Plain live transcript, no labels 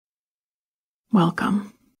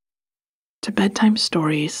Welcome to Bedtime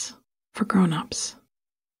Stories for Grown-Ups,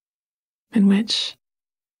 in which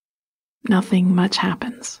nothing much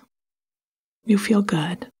happens. You feel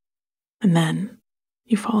good, and then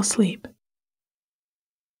you fall asleep.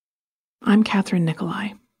 I'm Kathryn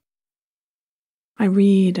Nicolai. I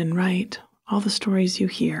read and write all the stories you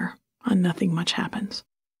hear on Nothing Much Happens,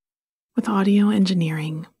 with audio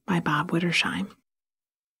engineering by Bob Wittersheim.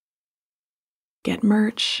 Get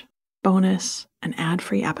merch, bonus, and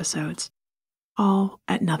ad-free episodes, all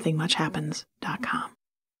at nothingmuchhappens.com.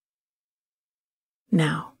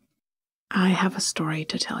 Now, I have a story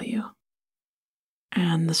to tell you,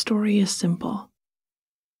 and the story is simple,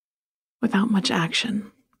 without much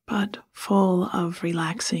action, but full of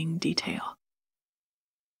relaxing detail.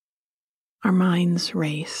 Our minds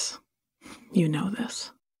race, you know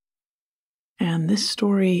this, and this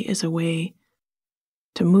story is a way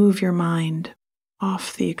to move your mind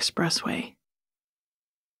off the expressway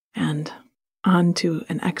and onto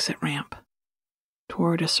an exit ramp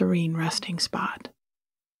toward a serene resting spot.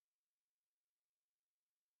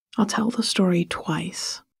 I'll tell the story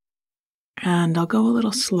twice, and I'll go a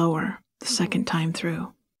little slower the second time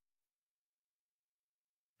through.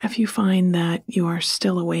 If you find that you are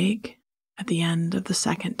still awake at the end of the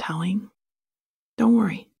second telling, don't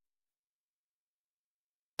worry.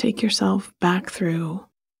 Take yourself back through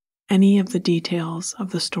any of the details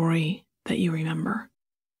of the story that you remember.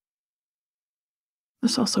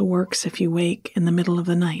 This also works if you wake in the middle of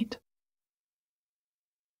the night.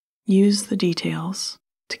 Use the details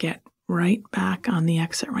to get right back on the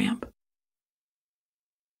exit ramp.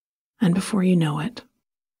 And before you know it,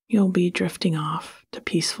 you'll be drifting off to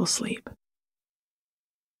peaceful sleep.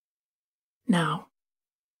 Now,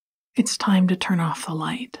 it's time to turn off the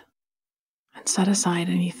light and set aside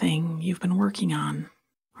anything you've been working on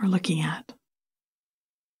or looking at.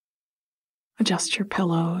 Adjust your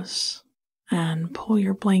pillows and pull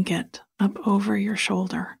your blanket up over your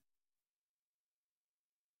shoulder.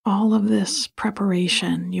 All of this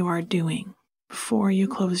preparation you are doing before you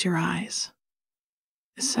close your eyes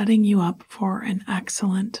is setting you up for an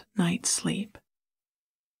excellent night's sleep.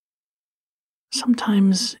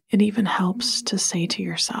 Sometimes it even helps to say to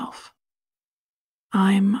yourself,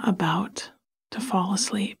 I'm about to fall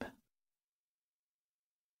asleep,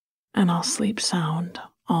 and I'll sleep sound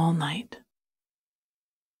all night.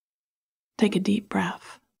 Take a deep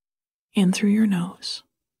breath in through your nose.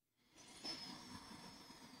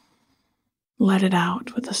 Let it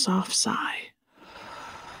out with a soft sigh.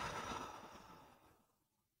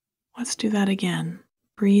 Let's do that again.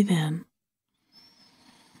 Breathe in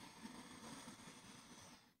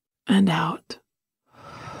and out.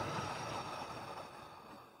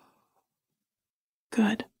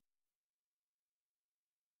 Good.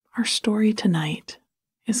 Our story tonight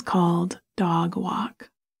is called Dog Walk,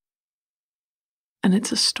 and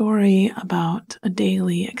it's a story about a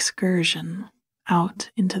daily excursion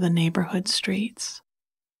out into the neighborhood streets.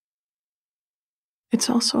 It's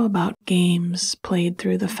also about games played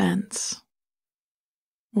through the fence,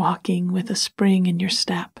 walking with a spring in your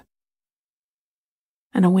step,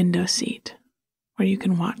 and a window seat where you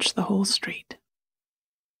can watch the whole street.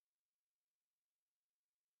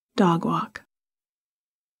 Dog Walk.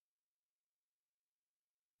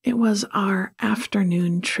 It was our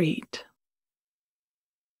afternoon treat.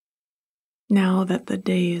 Now that the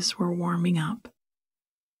days were warming up,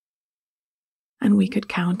 and we could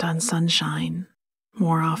count on sunshine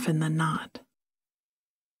more often than not.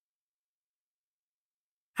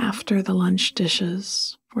 After the lunch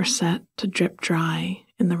dishes were set to drip dry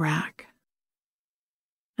in the rack,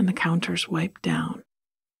 and the counters wiped down,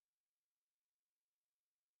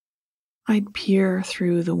 I'd peer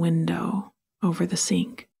through the window over the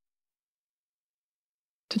sink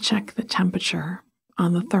to check the temperature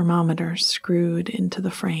on the thermometer screwed into the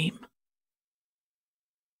frame.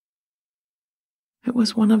 It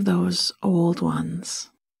was one of those old ones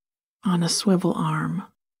on a swivel arm,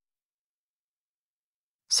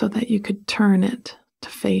 so that you could turn it to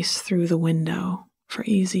face through the window for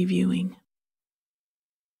easy viewing.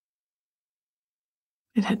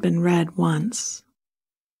 It had been red once,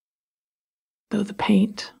 though the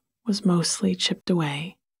paint was mostly chipped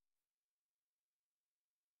away,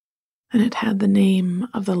 and it had the name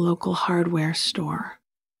of the local hardware store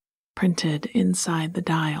printed inside the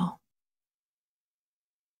dial.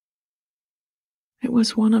 It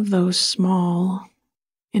was one of those small,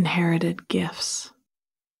 inherited gifts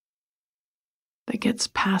that gets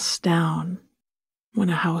passed down when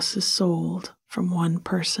a house is sold from one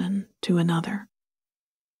person to another.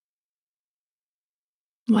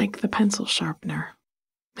 Like the pencil sharpener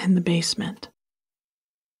in the basement,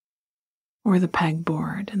 or the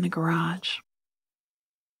pegboard in the garage.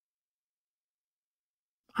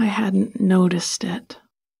 I hadn't noticed it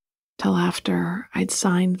till after I'd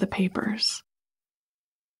signed the papers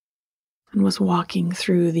and was walking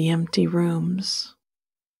through the empty rooms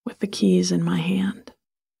with the keys in my hand.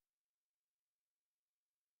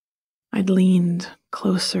 I'd leaned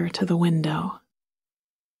closer to the window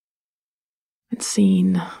and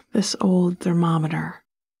seen this old thermometer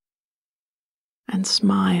and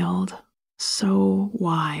smiled so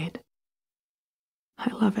wide.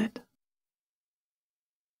 I love it.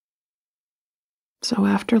 So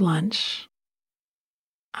after lunch,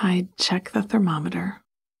 I'd check the thermometer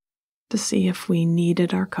to see if we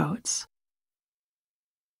needed our coats,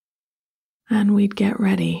 and we'd get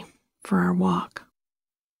ready for our walk.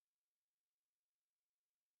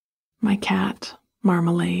 My cat,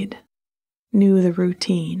 Marmalade, knew the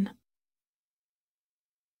routine,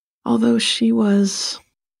 although she was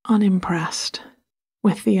unimpressed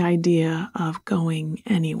with the idea of going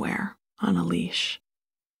anywhere on a leash.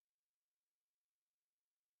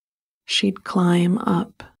 She'd climb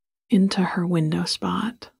up into her window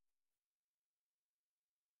spot,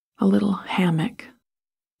 a little hammock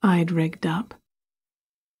I'd rigged up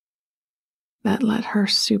that let her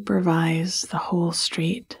supervise the whole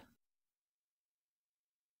street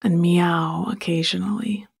and meow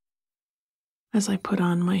occasionally as I put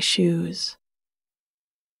on my shoes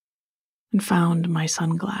and found my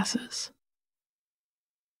sunglasses.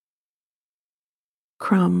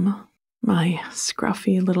 Crumb, my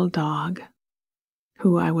scruffy little dog,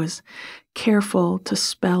 who I was careful to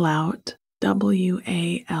spell out W-A-L-K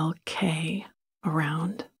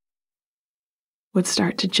around, would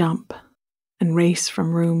start to jump and race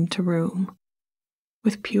from room to room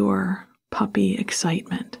with pure puppy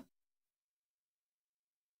excitement.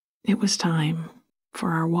 It was time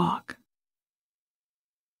for our walk.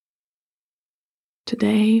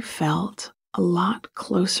 Today felt a lot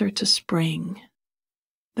closer to spring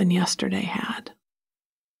than yesterday had.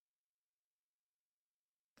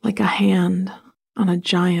 Like a hand on a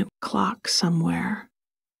giant clock somewhere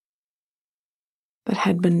that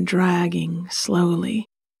had been dragging slowly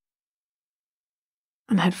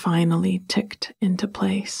and had finally ticked into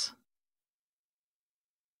place.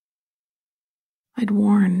 I'd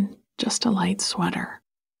worn just a light sweater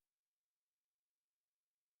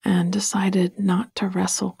and decided not to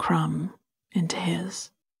wrestle Crumb into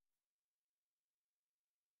his.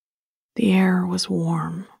 The air was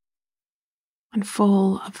warm and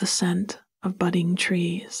full of the scent of budding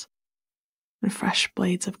trees and fresh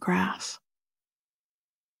blades of grass.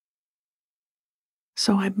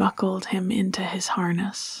 So I buckled him into his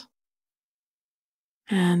harness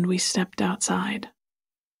and we stepped outside.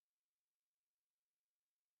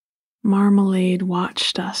 Marmalade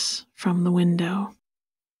watched us from the window,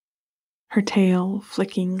 her tail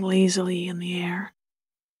flicking lazily in the air.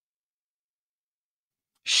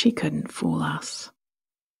 She couldn't fool us.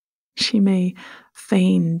 She may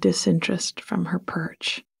feign disinterest from her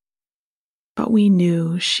perch, but we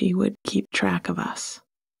knew she would keep track of us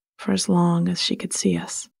for as long as she could see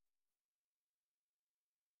us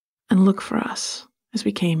and look for us as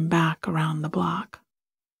we came back around the block.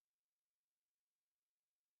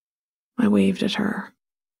 I waved at her,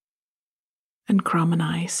 and Crumb and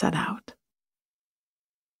I set out.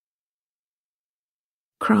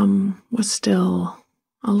 Crumb was still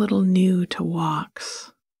a little new to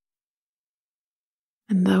walks,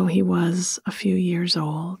 and though he was a few years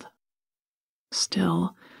old,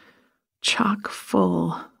 still chock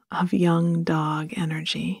full of young dog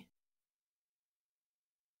energy.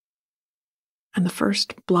 And the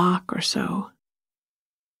first block or so,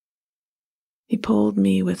 he pulled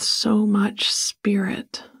me with so much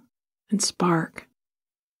spirit and spark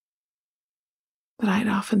that I'd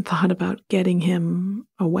often thought about getting him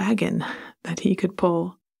a wagon that he could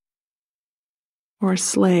pull, or a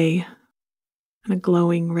sleigh and a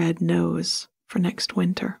glowing red nose for next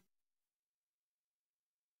winter.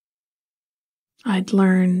 I'd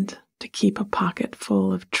learned to keep a pocket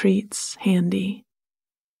full of treats handy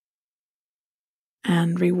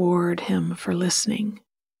and reward him for listening,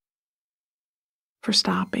 for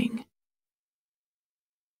stopping,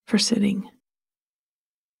 for sitting.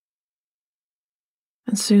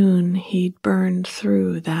 And soon he'd burned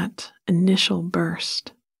through that initial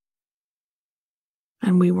burst,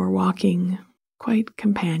 and we were walking quite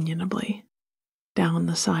companionably down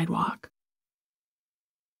the sidewalk.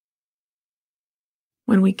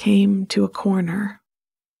 When we came to a corner,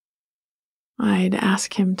 I'd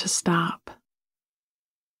ask him to stop,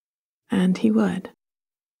 and he would.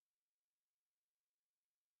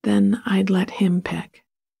 Then I'd let him pick.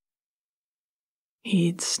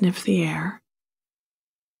 He'd sniff the air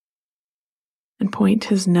and point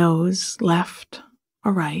his nose left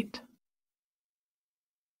or right,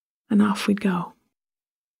 and off we'd go.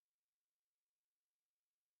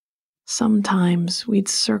 Sometimes we'd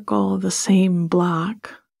circle the same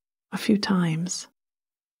block a few times,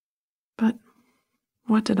 but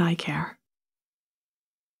what did I care?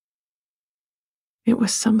 It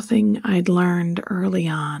was something I'd learned early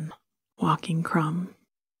on walking Crumb.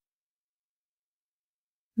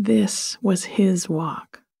 This was his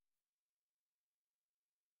walk.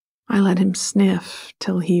 I let him sniff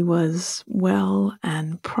till he was well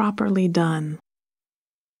and properly done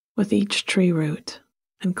with each tree root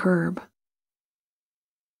and curb.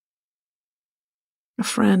 A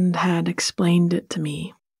friend had explained it to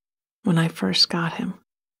me when I first got him,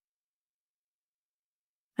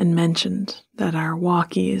 and mentioned that our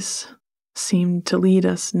walkies seemed to lead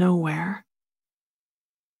us nowhere.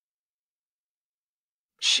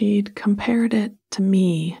 She'd compared it to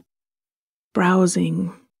me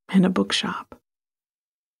browsing in a bookshop.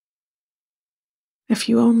 If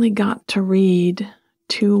you only got to read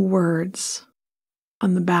 2 words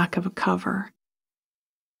on the back of a cover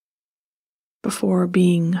before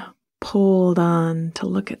being pulled on to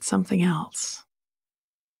look at something else,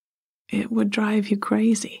 it would drive you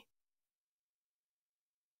crazy.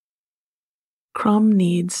 Crumb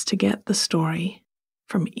needs to get the story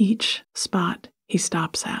from each spot he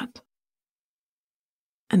stops at,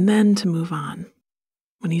 and then to move on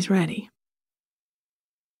when he's ready.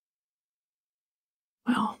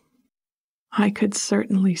 Well, I could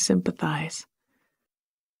certainly sympathize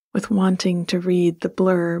with wanting to read the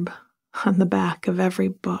blurb on the back of every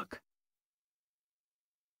book.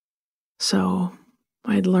 So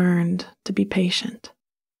I'd learned to be patient.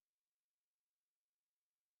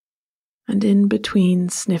 And in between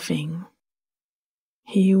sniffing,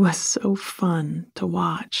 he was so fun to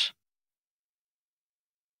watch.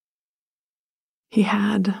 He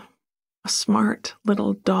had a smart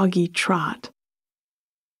little doggy trot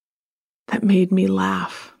that made me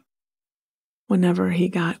laugh whenever he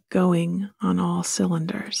got going on all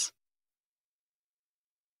cylinders.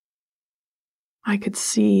 I could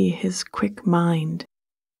see his quick mind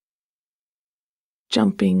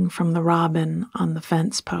jumping from the robin on the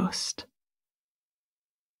fence post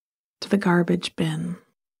to the garbage bin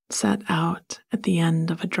set out at the end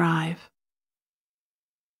of a drive.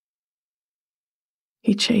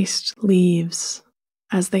 He chased leaves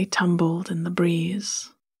as they tumbled in the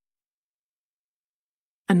breeze,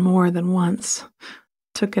 and more than once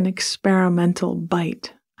took an experimental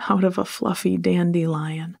bite out of a fluffy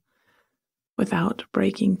dandelion without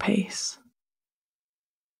breaking pace.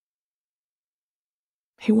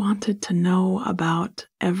 He wanted to know about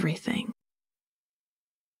everything,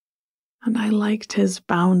 and I liked his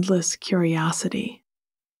boundless curiosity,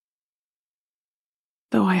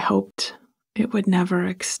 though I hoped it would never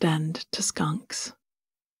extend to skunks.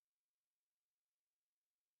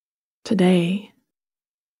 Today,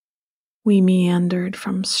 we meandered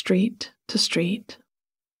from street to street,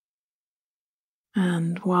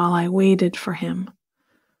 and while I waited for him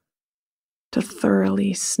to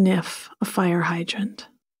thoroughly sniff a fire hydrant,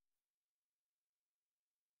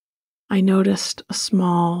 I noticed a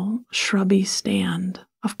small, shrubby stand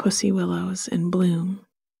of pussy willows in bloom.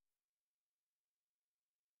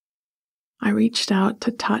 I reached out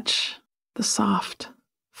to touch the soft,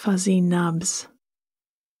 fuzzy nubs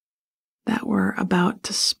that were about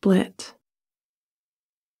to split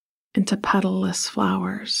into petalless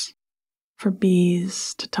flowers for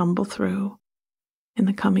bees to tumble through in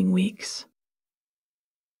the coming weeks.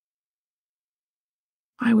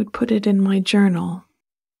 I would put it in my journal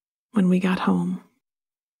when we got home.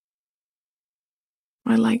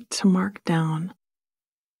 I liked to mark down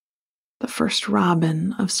the first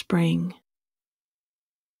robin of spring,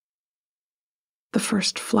 the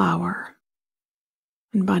first flower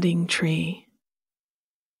and budding tree,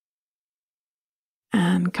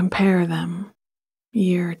 and compare them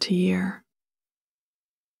year to year.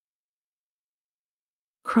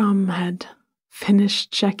 Crumb had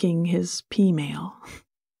finished checking his P-mail.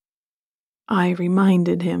 I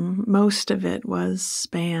reminded him most of it was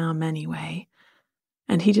spam anyway,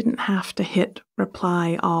 and he didn't have to hit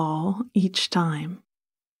reply all each time.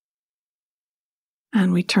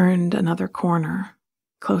 And we turned another corner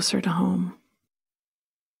closer to home.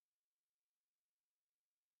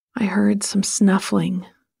 I heard some snuffling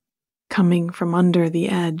coming from under the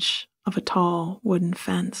edge of a tall wooden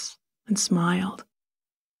fence and smiled.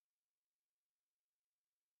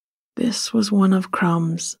 This was one of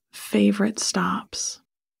Crumb's favorite stops.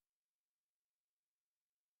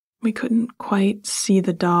 We couldn't quite see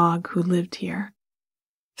the dog who lived here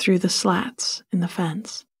through the slats in the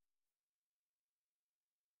fence,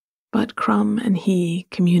 But Crumb and he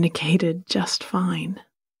communicated just fine.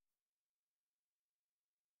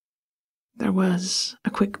 There was a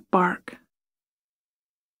quick bark,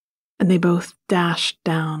 and they both dashed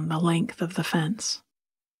down the length of the fence.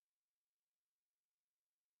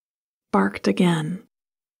 Barked again,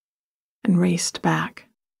 and raced back.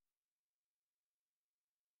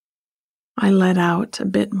 I let out a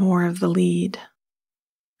bit more of the lead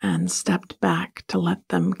and stepped back to let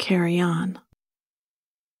them carry on.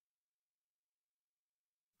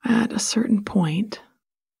 At a certain point,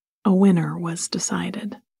 a winner was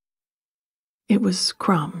decided. It was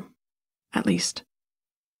Crumb, at least,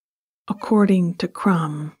 according to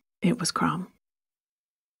Crumb, it was Crumb.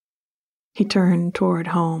 He turned toward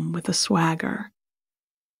home with a swagger,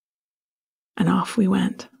 and off we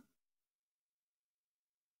went.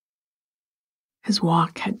 His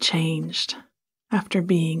walk had changed after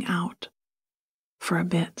being out for a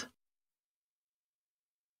bit.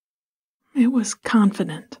 It was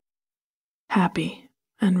confident, happy,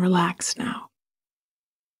 and relaxed now.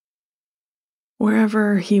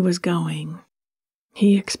 Wherever he was going,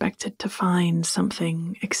 he expected to find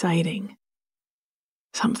something exciting,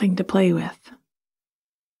 something to play with.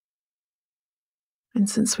 And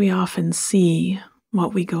since we often see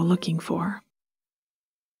what we go looking for,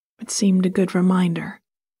 it seemed a good reminder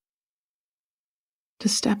to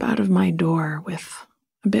step out of my door with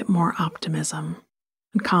a bit more optimism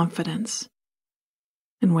and confidence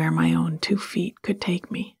in where my own 2 feet could take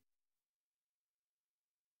me.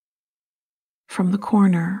 From the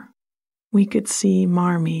corner, we could see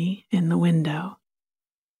Marmee in the window.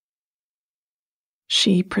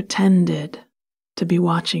 She pretended to be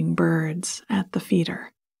watching birds at the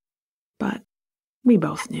feeder, but we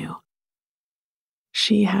both knew.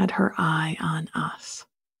 She had her eye on us.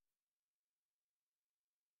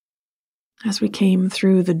 As we came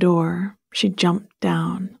through the door, she jumped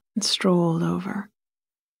down and strolled over.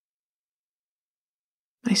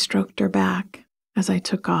 I stroked her back as I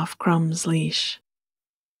took off Crumb's leash,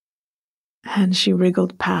 and she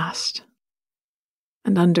wriggled past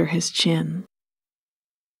and under his chin,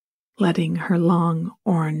 letting her long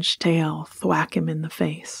orange tail thwack him in the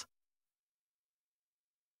face.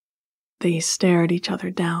 They stared each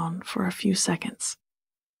other down for a few seconds,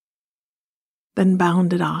 then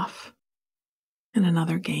bounded off in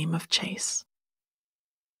another game of chase.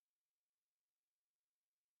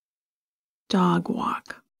 Dog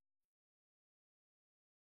walk.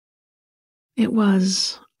 It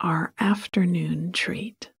was our afternoon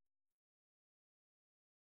treat.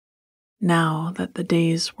 Now that the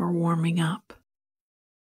days were warming up,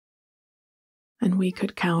 and we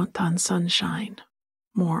could count on sunshine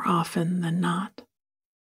more often than not.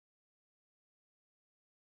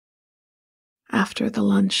 After the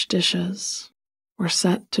lunch dishes were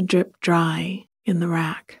set to drip dry in the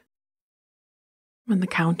rack, when the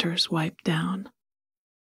counters wiped down,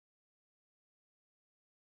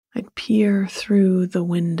 I'd peer through the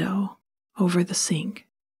window over the sink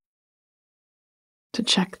to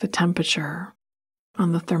check the temperature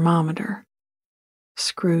on the thermometer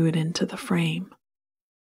screwed into the frame.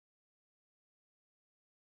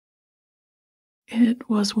 It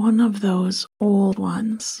was one of those old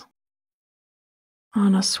ones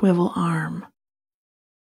on a swivel arm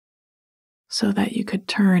so that you could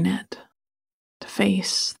turn it to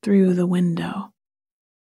face through the window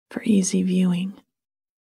for easy viewing.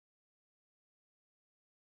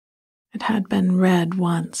 It had been red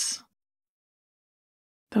once,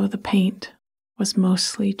 though the paint was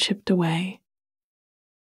mostly chipped away,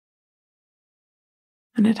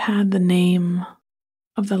 and it had the name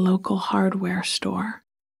of the local hardware store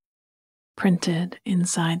printed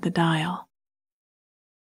inside the dial.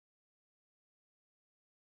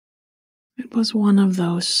 It was one of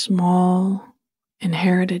those small,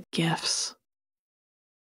 inherited gifts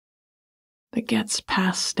that gets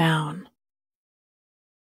passed down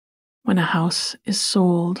when a house is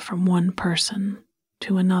sold from one person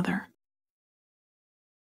to another.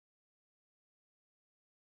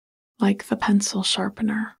 Like the pencil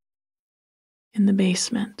sharpener in the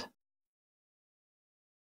basement,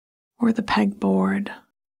 or the pegboard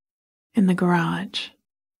in the garage.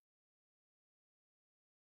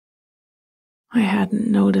 I hadn't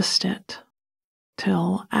noticed it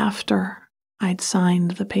till after I'd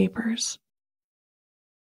signed the papers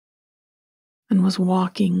and was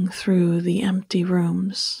walking through the empty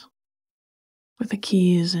rooms with the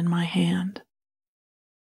keys in my hand.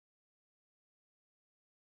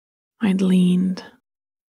 I'd leaned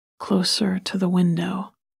closer to the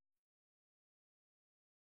window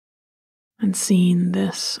and seen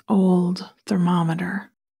this old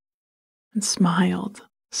thermometer and smiled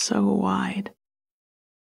so wide.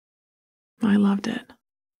 I loved it.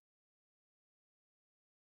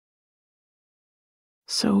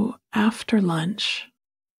 So after lunch,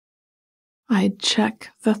 I'd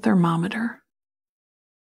check the thermometer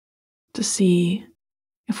to see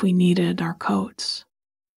if we needed our coats.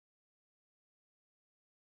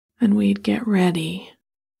 And we'd get ready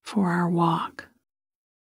for our walk.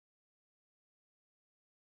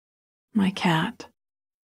 My cat,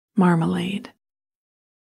 Marmalade,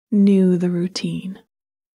 knew the routine.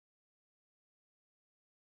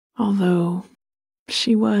 Although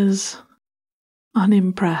she was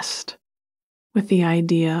unimpressed with the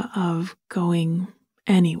idea of going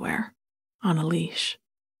anywhere on a leash.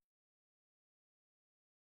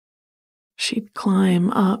 She'd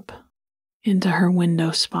climb up into her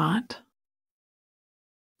window spot,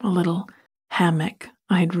 a little hammock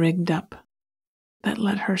I'd rigged up that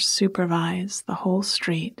let her supervise the whole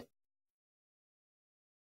street,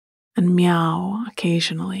 and meow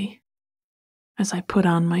occasionally as I put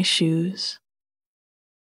on my shoes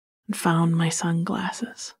and found my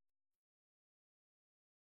sunglasses.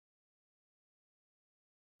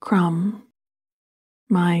 Crumb,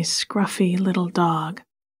 my scruffy little dog,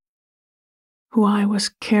 who I was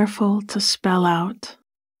careful to spell out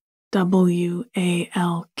W-A-L-K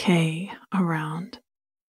around,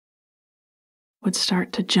 would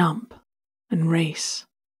start to jump and race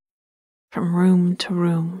from room to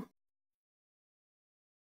room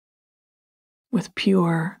with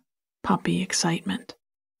pure puppy excitement.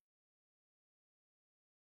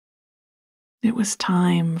 It was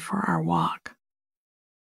time for our walk.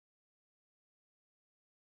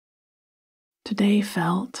 Today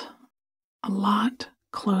felt a lot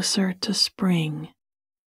closer to spring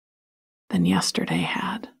than yesterday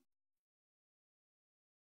had.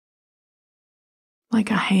 Like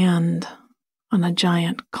a hand on a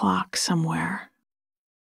giant clock somewhere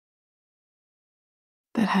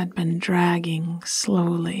that had been dragging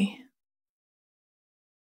slowly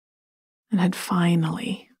and had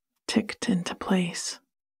finally ticked into place.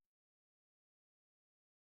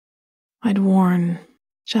 I'd worn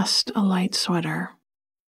just a light sweater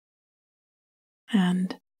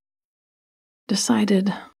and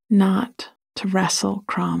decided not to wrestle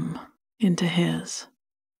Crumb into his.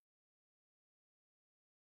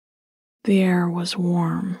 The air was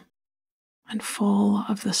warm and full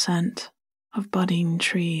of the scent of budding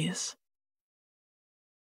trees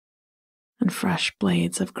and fresh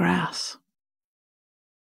blades of grass.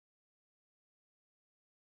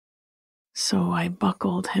 So I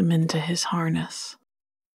buckled him into his harness,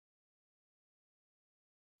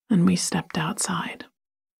 and we stepped outside.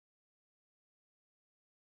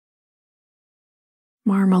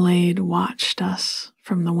 Marmalade watched us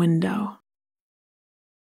from the window,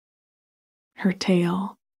 her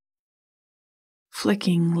tail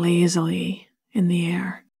flicking lazily in the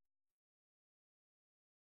air.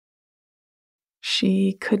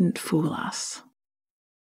 She couldn't fool us.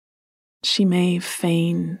 She may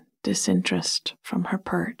feign disinterest from her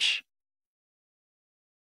perch,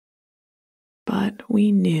 but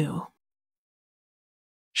we knew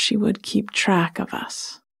she would keep track of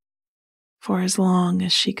us for as long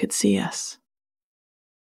as she could see us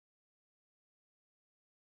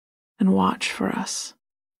and watch for us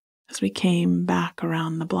as we came back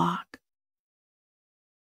around the block.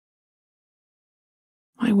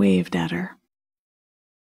 I waved at her,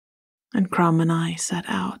 and Crumb and I set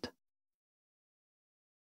out.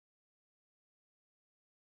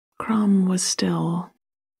 Crumb was still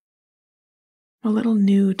a little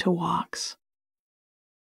new to walks,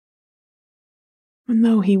 and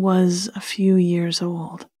though he was a few years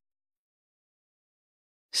old,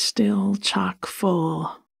 still chock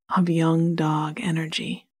full of young dog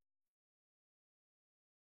energy.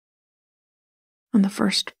 On the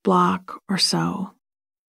first block or so,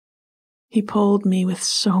 he pulled me with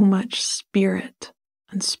so much spirit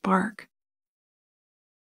and spark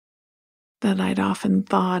that I'd often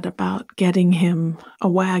thought about getting him a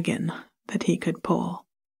wagon that he could pull,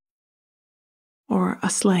 or a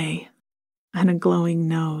sleigh and a glowing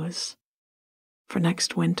nose for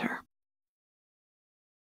next winter.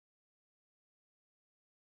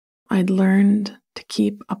 I'd learned to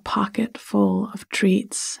keep a pocket full of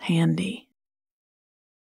treats handy,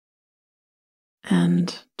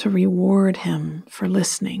 and to reward him for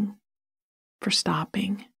listening, for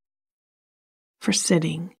stopping, for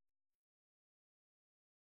sitting.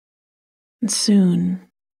 And soon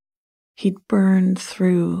he'd burned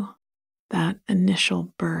through that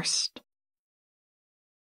initial burst,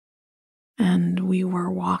 and we were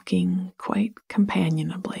walking quite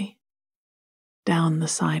companionably down the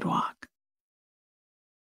sidewalk.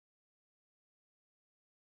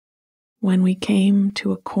 When we came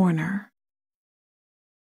to a corner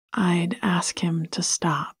I'd ask him to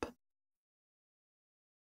stop,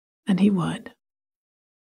 and he would.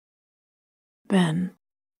 Then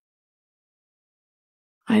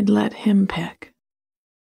I'd let him pick.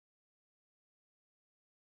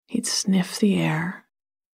 He'd sniff the air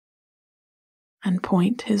and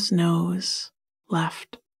point his nose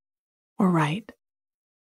left or right,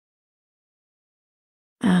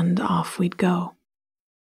 and off we'd go.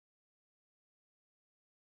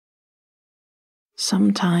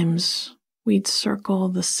 Sometimes we'd circle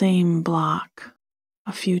the same block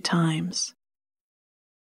a few times,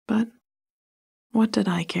 but what did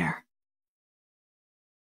I care?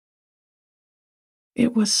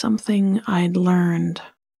 It was something I'd learned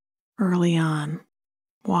early on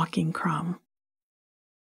walking Crumb.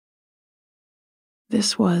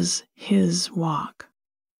 This was his walk.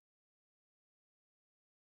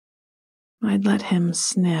 I'd let him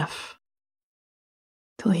sniff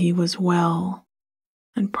till he was well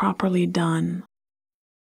and properly done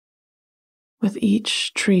with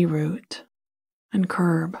each tree root and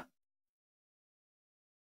curb.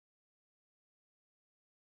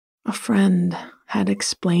 A friend had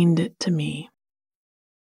explained it to me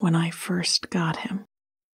when I first got him,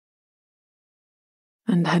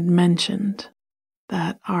 and had mentioned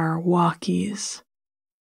that our walkies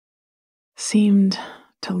seemed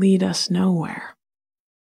to lead us nowhere.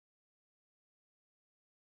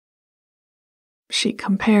 She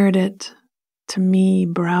compared it to me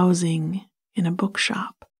browsing in a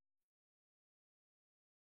bookshop.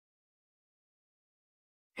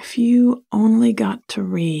 If you only got to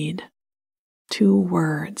read 2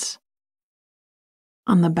 words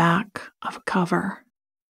on the back of a cover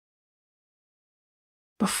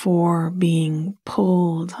before being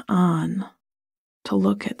pulled on to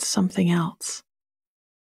look at something else,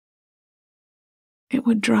 it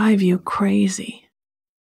would drive you crazy.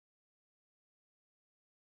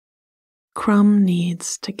 Crumb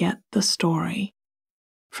needs to get the story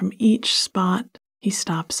from each spot he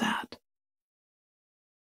stops at,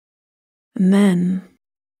 and then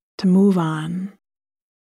to move on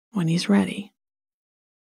when he's ready.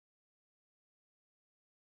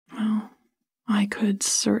 Well, I could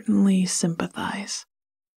certainly sympathize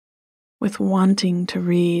with wanting to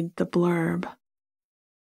read the blurb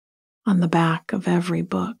on the back of every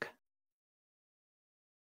book.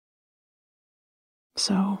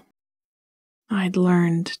 So I'd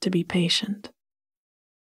learned to be patient.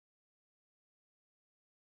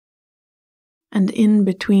 And in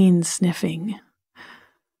between sniffing,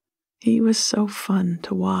 he was so fun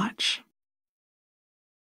to watch.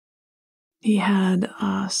 He had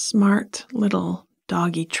a smart little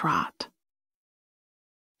doggy trot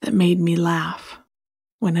that made me laugh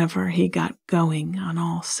whenever he got going on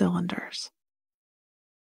all cylinders.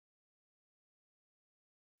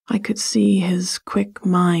 I could see his quick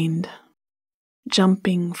mind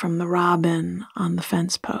jumping from the robin on the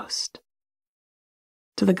fence post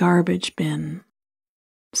to the garbage bin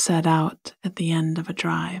set out at the end of a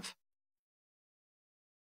drive.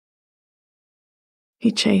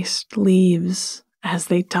 He chased leaves as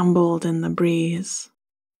they tumbled in the breeze,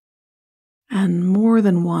 and more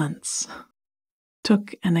than once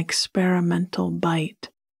took an experimental bite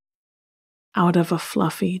out of a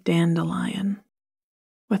fluffy dandelion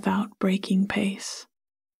without breaking pace.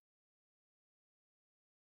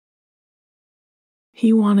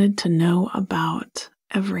 He wanted to know about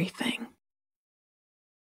everything,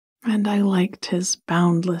 and I liked his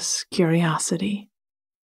boundless curiosity,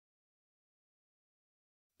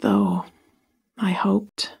 though I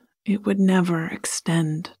hoped it would never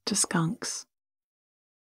extend to skunks.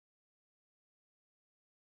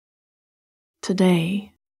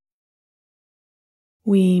 Today,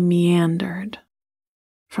 we meandered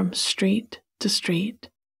from street to street,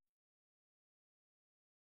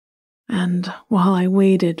 and while I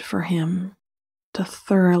waited for him to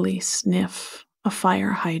thoroughly sniff a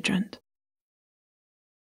fire hydrant,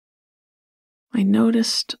 I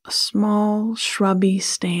noticed a small shrubby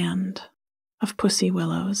stand of pussy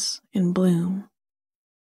willows in bloom.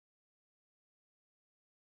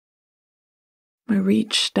 I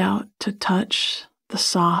reached out to touch the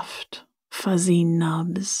soft, fuzzy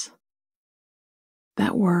nubs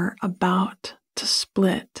that were about to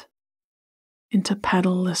split into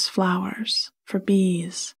petalless flowers for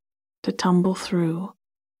bees to tumble through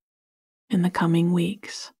in the coming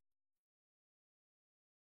weeks.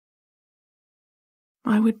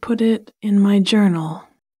 I would put it in my journal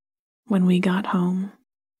when we got home.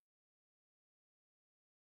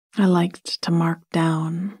 I liked to mark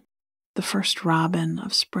down the first robin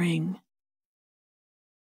of spring,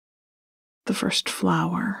 the first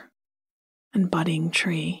flower and budding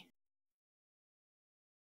tree.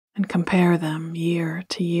 and compare them year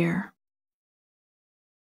to year.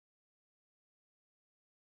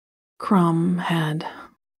 Crumb had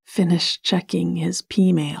finished checking his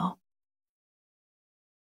P-mail.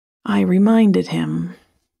 I reminded him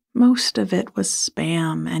most of it was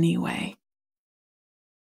spam anyway,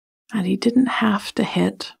 and he didn't have to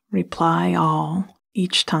hit reply all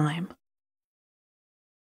each time.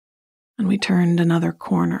 And we turned another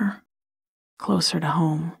corner, closer to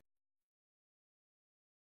home.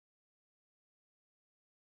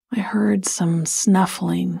 I heard some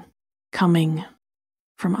snuffling coming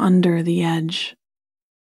from under the edge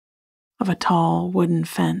of a tall wooden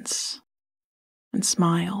fence and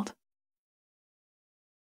smiled.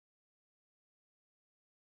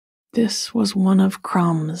 This was one of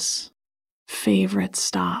Crumb's favorite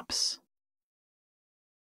stops.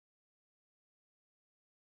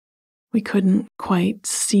 We couldn't quite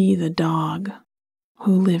see the dog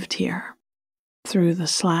who lived here through the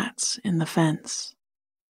slats in the fence.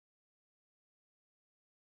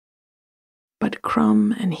 But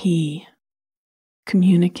Crumb and he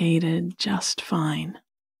communicated just fine.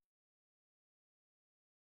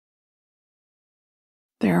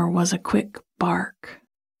 There was a quick bark,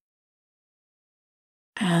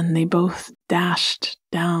 and they both dashed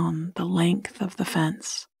down the length of the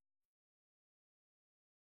fence,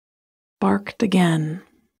 barked again,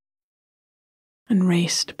 and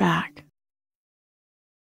raced back.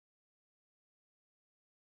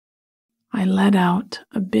 I let out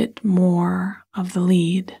a bit more of the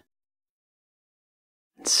lead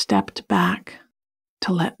and stepped back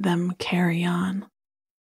to let them carry on.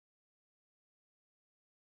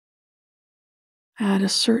 At a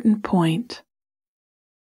certain point,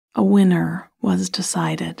 a winner was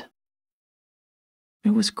decided.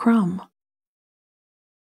 It was Crumb.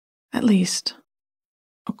 At least,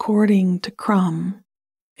 according to Crumb,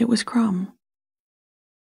 it was Crumb.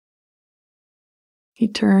 He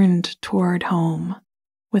turned toward home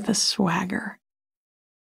with a swagger,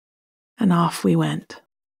 and off we went.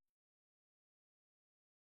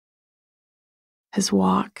 His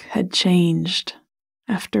walk had changed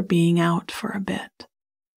after being out for a bit.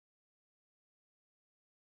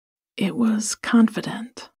 It was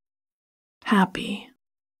confident, happy,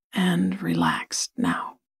 and relaxed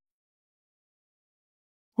now.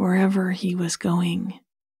 Wherever he was going,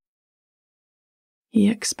 he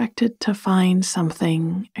expected to find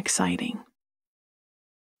something exciting,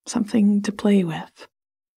 something to play with.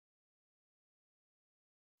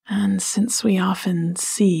 And since we often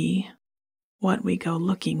see what we go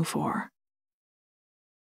looking for,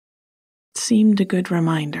 it seemed a good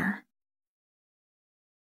reminder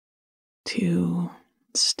to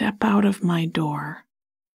step out of my door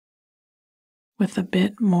with a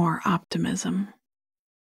bit more optimism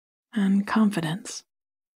and confidence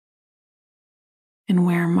in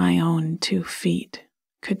where my own 2 feet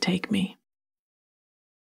could take me.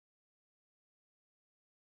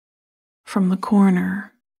 From the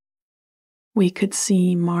corner, we could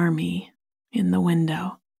see Marmee in the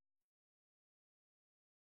window.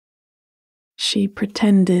 She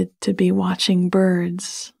pretended to be watching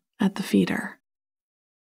birds at the feeder,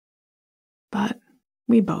 but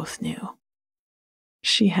we both knew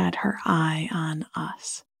she had her eye on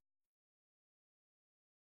us.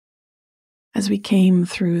 As we came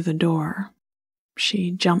through the door,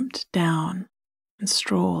 she jumped down and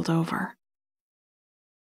strolled over.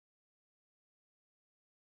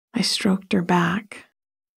 I stroked her back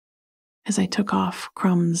as I took off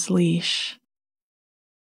Crumb's leash,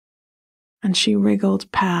 and she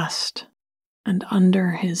wriggled past and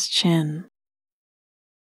under his chin,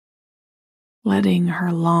 letting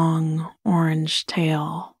her long orange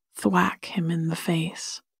tail thwack him in the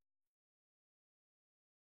face.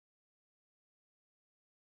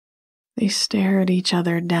 They stared each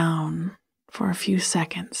other down for a few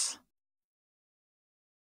seconds,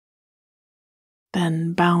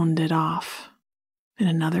 then bounded off in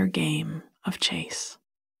another game of chase.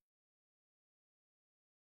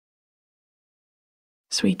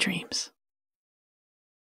 Sweet dreams.